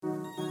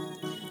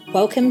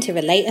Welcome to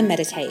Relate and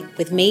Meditate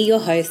with me, your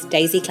host,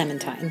 Daisy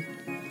Clementine.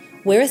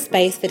 We're a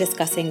space for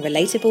discussing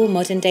relatable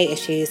modern day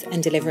issues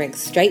and delivering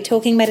straight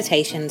talking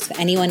meditations for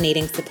anyone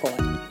needing support.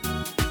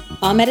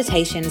 Our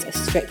meditations are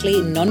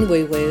strictly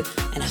non-woo-woo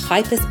and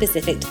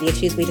hyper-specific to the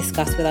issues we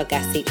discuss with our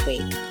guests each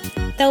week.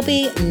 There'll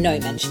be no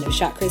mention of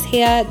chakras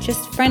here,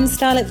 just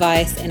friend-style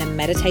advice in a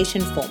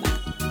meditation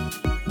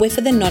format. We're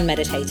for the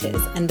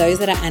non-meditators and those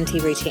that are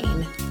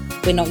anti-routine.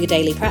 We're not your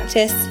daily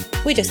practice,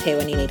 we're just here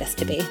when you need us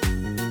to be.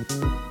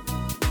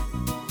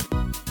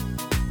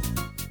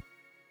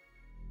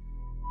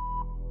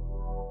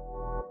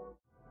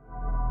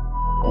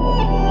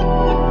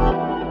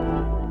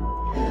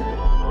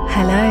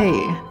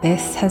 Hello,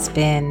 this has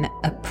been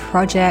a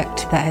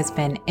project that has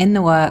been in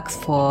the works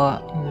for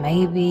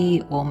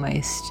maybe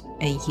almost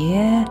a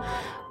year.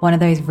 One of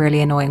those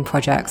really annoying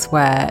projects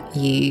where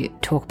you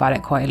talk about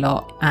it quite a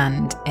lot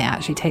and it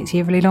actually takes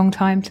you a really long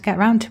time to get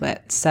around to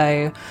it.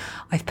 So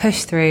I've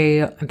pushed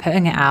through, I'm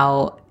putting it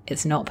out.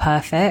 It's not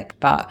perfect,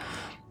 but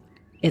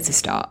it's a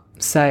start.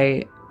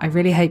 So I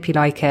really hope you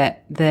like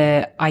it.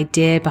 The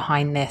idea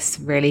behind this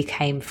really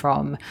came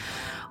from,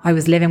 I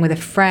was living with a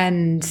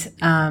friend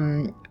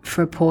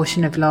for a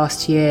portion of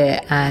last year,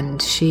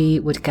 and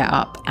she would get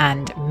up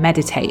and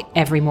meditate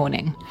every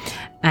morning.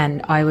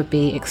 And I would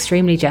be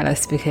extremely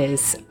jealous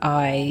because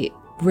I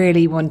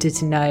really wanted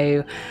to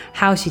know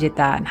how she did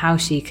that and how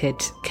she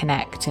could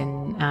connect.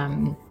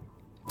 And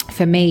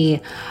for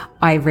me,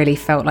 I really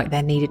felt like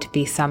there needed to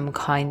be some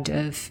kind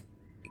of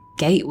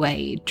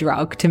gateway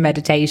drug to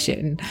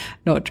meditation.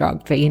 Not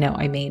drug, but you know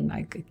what I mean,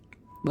 like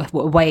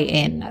a way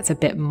in that's a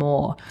bit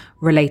more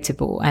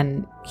relatable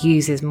and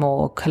uses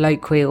more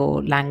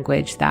colloquial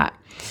language that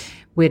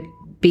we'd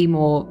be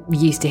more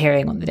used to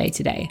hearing on the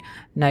day-to-day.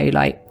 No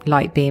like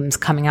light beams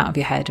coming out of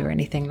your head or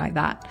anything like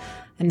that.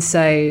 And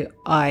so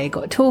I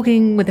got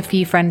talking with a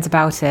few friends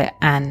about it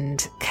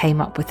and came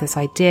up with this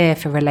idea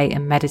for Relate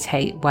and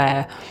Meditate,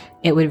 where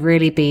it would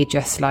really be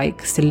just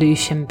like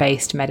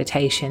solution-based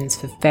meditations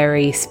for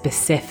very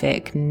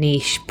specific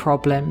niche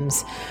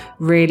problems,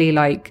 really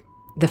like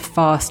the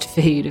fast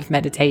food of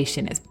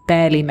meditation. It's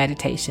barely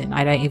meditation.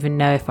 I don't even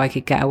know if I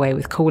could get away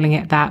with calling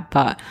it that,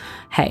 but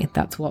hey,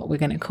 that's what we're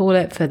going to call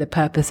it for the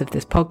purpose of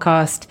this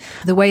podcast.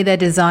 The way they're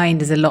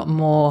designed is a lot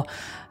more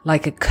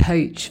like a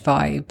coach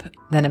vibe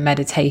than a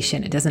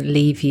meditation. It doesn't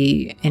leave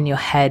you in your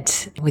head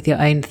with your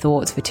own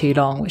thoughts for too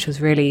long, which was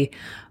really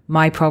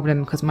my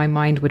problem because my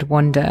mind would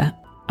wander.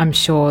 I'm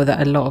sure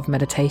that a lot of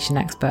meditation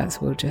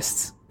experts will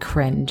just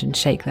cringe and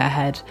shake their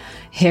head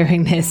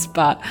hearing this,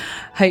 but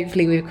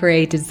hopefully we've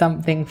created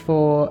something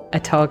for a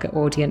target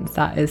audience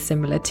that is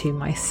similar to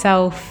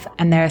myself.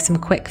 And there are some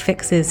quick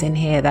fixes in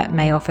here that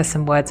may offer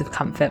some words of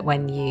comfort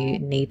when you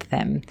need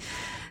them.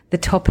 The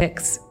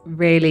topics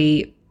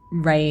really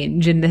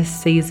range in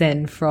this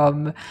season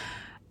from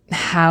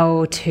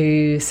how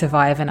to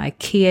survive an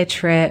IKEA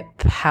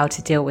trip, how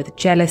to deal with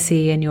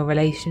jealousy in your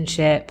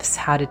relationships,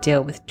 how to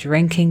deal with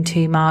drinking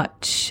too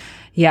much.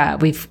 Yeah,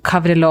 we've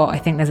covered a lot. I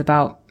think there's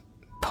about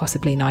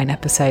possibly 9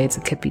 episodes.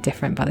 It could be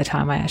different by the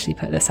time I actually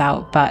put this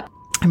out, but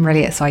I'm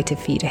really excited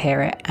for you to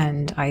hear it.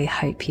 And I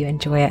hope you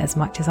enjoy it as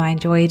much as I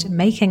enjoyed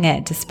making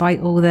it, despite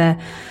all the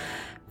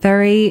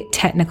very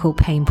technical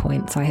pain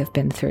points I have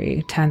been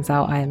through. Turns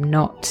out I am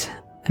not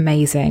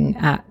amazing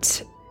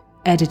at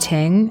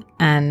editing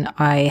and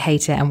I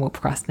hate it and will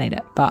procrastinate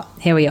it, but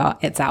here we are,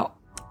 it's out.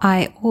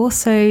 I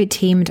also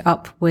teamed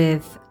up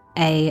with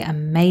an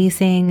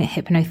amazing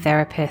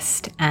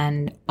hypnotherapist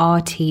and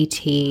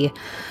RTT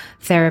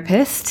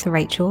therapist,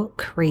 Rachel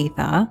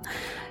Creether,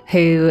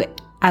 who,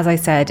 as I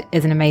said,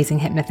 is an amazing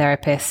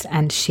hypnotherapist,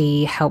 and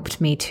she helped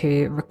me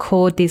to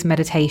record these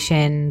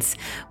meditations.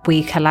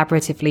 We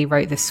collaboratively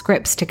wrote the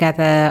scripts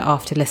together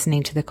after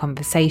listening to the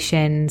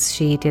conversations.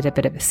 She did a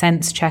bit of a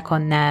sense check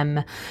on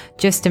them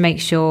just to make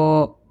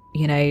sure,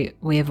 you know,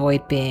 we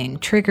avoid being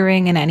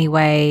triggering in any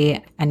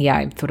way. And yeah,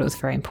 I thought it was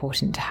very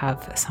important to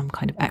have some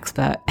kind of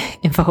expert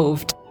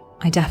involved.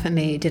 I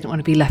definitely didn't want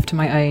to be left to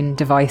my own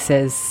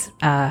devices,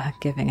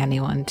 giving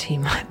anyone too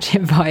much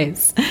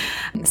advice.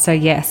 So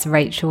yes,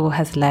 Rachel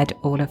has led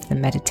all of the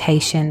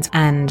meditations,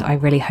 and I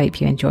really hope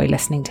you enjoy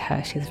listening to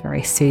her. She has a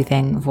very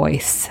soothing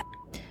voice.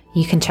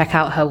 You can check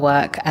out her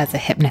work as a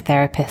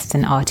hypnotherapist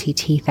and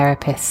RTT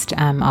therapist.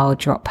 I'll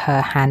drop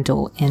her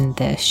handle in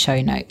the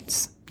show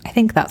notes. I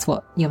think that's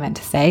what you're meant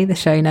to say, the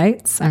show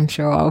notes. I'm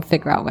sure I'll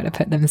figure out where to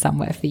put them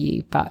somewhere for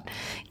you. But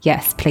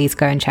yes, please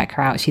go and check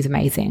her out. She's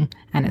amazing.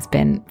 And it's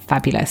been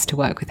fabulous to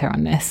work with her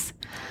on this.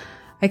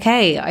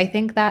 Okay, I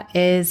think that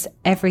is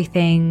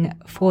everything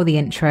for the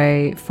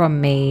intro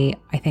from me.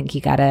 I think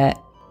you get it.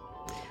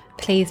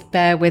 Please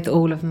bear with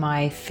all of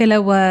my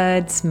filler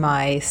words,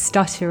 my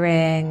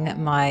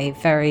stuttering, my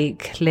very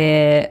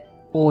clear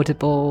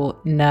audible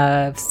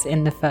nerves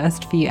in the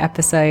first few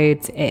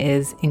episodes. It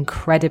is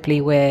incredibly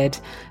weird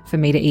for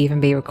me to even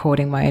be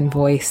recording my own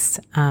voice,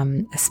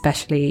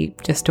 especially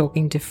just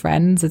talking to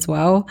friends as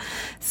well.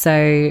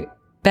 So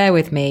bear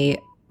with me.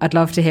 I'd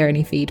love to hear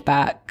any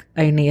feedback,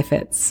 only if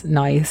it's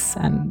nice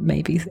and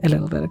maybe a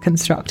little bit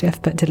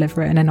constructive, but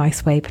deliver it in a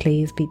nice way,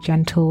 please. Be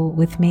gentle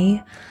with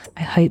me.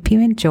 I hope you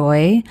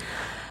enjoy.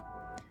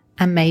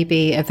 And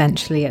maybe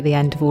eventually at the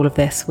end of all of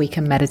this, we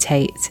can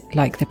meditate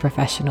like the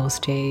professionals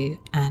do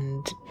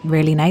and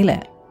really nail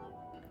it.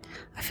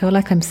 I feel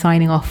like I'm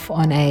signing off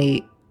on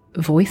a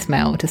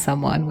voicemail to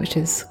someone, which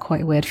is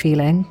quite a weird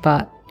feeling,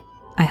 but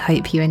I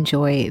hope you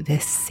enjoy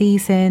this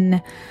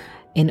season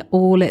in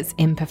all its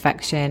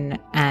imperfection.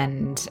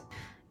 And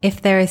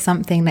if there is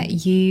something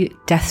that you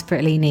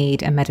desperately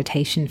need a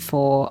meditation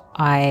for,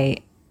 I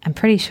am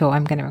pretty sure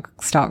I'm going to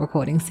start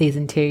recording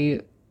season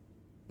 2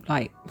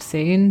 like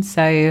soon.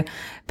 So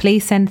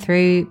please send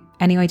through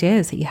any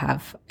ideas that you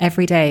have.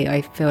 Every day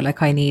I feel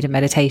like I need a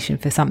meditation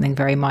for something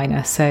very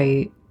minor.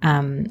 So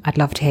I'd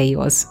love to hear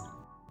yours.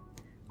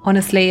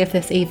 Honestly, if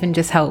this even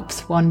just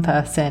helps one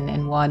person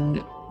in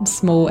one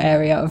small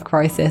area of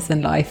crisis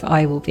in life,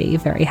 I will be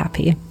very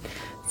happy.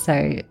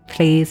 So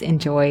please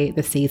enjoy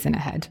the season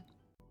ahead.